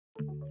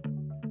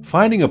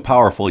Finding a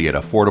powerful yet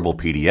affordable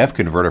PDF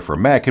converter for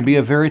Mac can be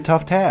a very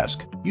tough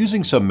task.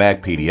 Using some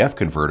Mac PDF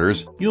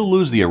converters, you'll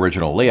lose the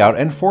original layout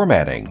and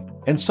formatting,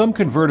 and some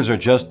converters are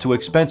just too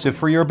expensive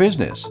for your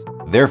business.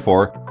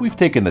 Therefore, we've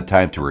taken the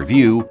time to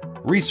review,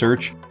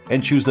 research,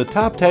 and choose the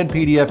top 10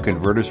 PDF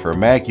converters for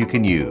Mac you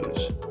can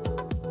use.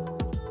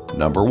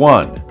 Number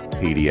 1.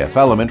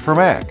 PDFelement for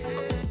Mac.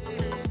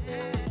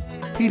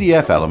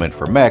 PDFelement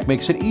for Mac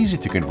makes it easy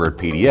to convert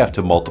PDF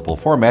to multiple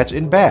formats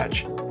in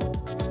batch.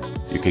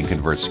 You can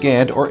convert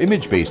scanned or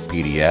image-based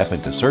PDF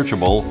into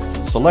searchable,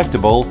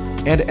 selectable,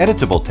 and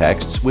editable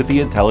texts with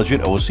the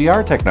intelligent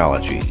OCR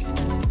technology.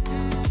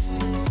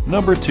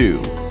 Number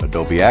 2.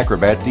 Adobe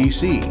Acrobat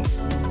DC.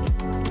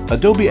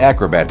 Adobe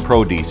Acrobat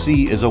Pro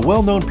DC is a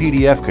well-known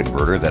PDF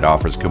converter that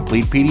offers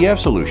complete PDF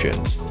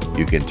solutions.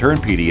 You can turn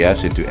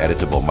PDFs into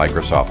editable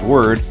Microsoft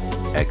Word,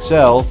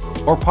 Excel,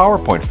 or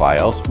PowerPoint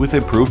files with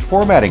improved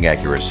formatting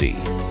accuracy.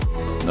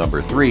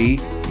 Number 3.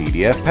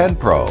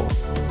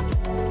 PDFpenPro.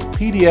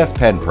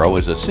 PDFpenPro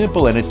is a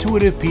simple and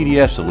intuitive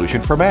PDF solution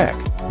for Mac.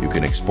 You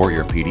can export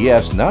your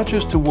PDFs not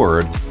just to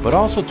Word, but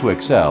also to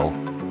Excel,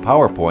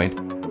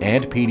 PowerPoint,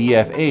 and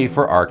PDFA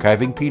for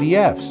archiving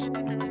PDFs.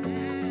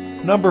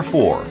 Number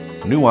 4.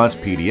 Nuance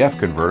PDF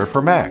Converter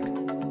for Mac.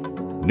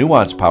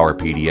 Nuance Power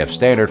PDF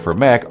Standard for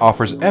Mac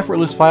offers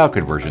effortless file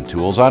conversion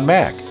tools on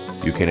Mac.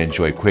 You can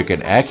enjoy quick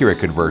and accurate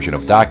conversion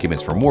of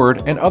documents from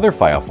Word and other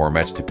file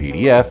formats to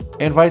PDF,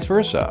 and vice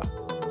versa.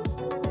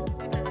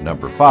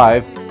 Number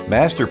 5.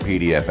 Master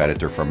PDF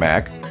Editor for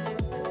Mac.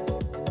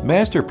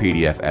 Master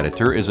PDF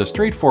Editor is a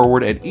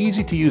straightforward and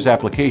easy-to-use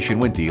application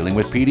when dealing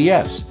with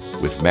PDFs.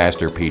 With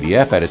Master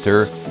PDF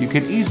Editor, you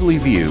can easily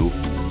view,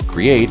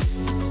 create,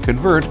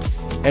 convert,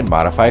 and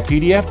modify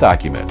PDF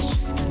documents.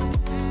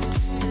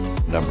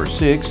 Number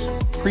 6.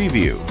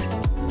 Preview.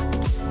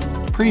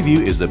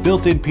 Preview is the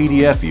built-in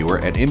PDF viewer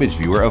and image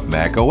viewer of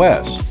Mac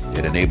OS.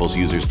 It enables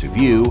users to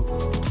view,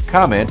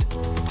 comment,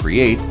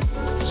 create,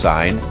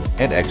 sign,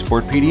 and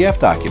export PDF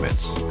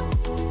documents.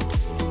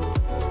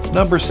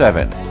 Number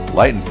 7.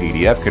 Lighten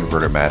PDF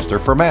Converter Master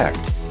for Mac.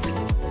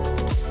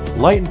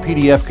 Lighten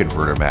PDF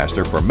Converter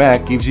Master for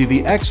Mac gives you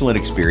the excellent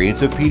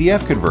experience of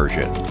PDF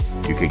conversion.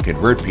 You can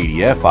convert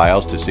PDF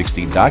files to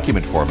 16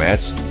 document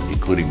formats,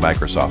 including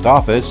Microsoft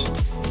Office,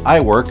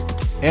 iWork,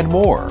 and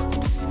more.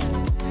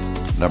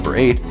 Number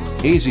 8.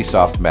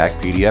 Aiseesoft Mac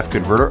PDF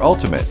Converter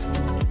Ultimate.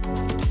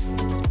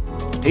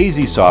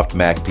 Aiseesoft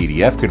Mac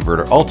PDF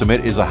Converter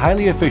Ultimate is a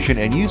highly efficient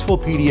and useful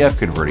PDF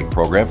converting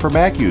program for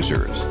Mac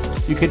users.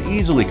 You can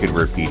easily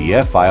convert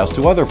PDF files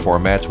to other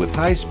formats with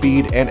high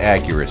speed and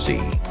accuracy.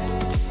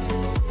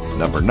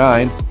 Number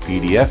 9.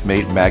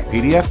 PDFMate Mac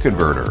PDF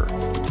Converter.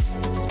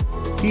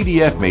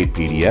 PDFMate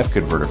PDF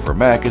Converter for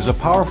Mac is a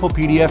powerful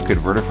PDF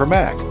converter for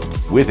Mac.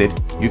 With it,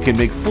 you can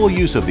make full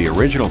use of the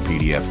original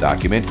PDF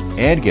document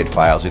and get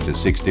files into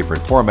 6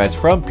 different formats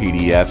from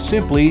PDF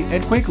simply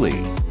and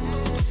quickly.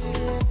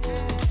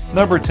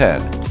 Number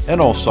 10.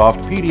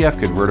 Enolsoft PDF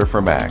Converter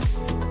for Mac.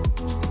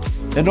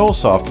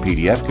 Enolsoft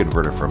PDF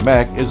Converter for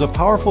Mac is a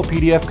powerful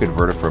PDF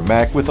converter for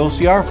Mac with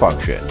OCR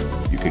function.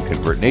 You can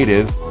convert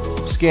native,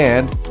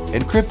 scanned,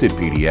 encrypted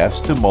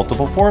PDFs to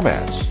multiple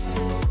formats.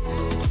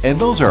 And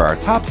those are our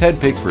top 10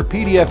 picks for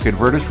PDF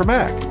converters for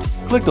Mac.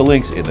 Click the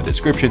links in the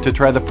description to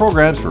try the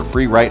programs for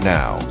free right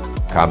now.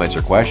 Comments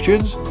or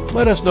questions?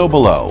 Let us know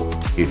below.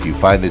 If you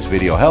find this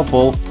video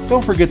helpful,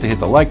 don't forget to hit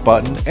the like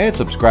button and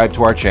subscribe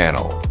to our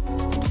channel.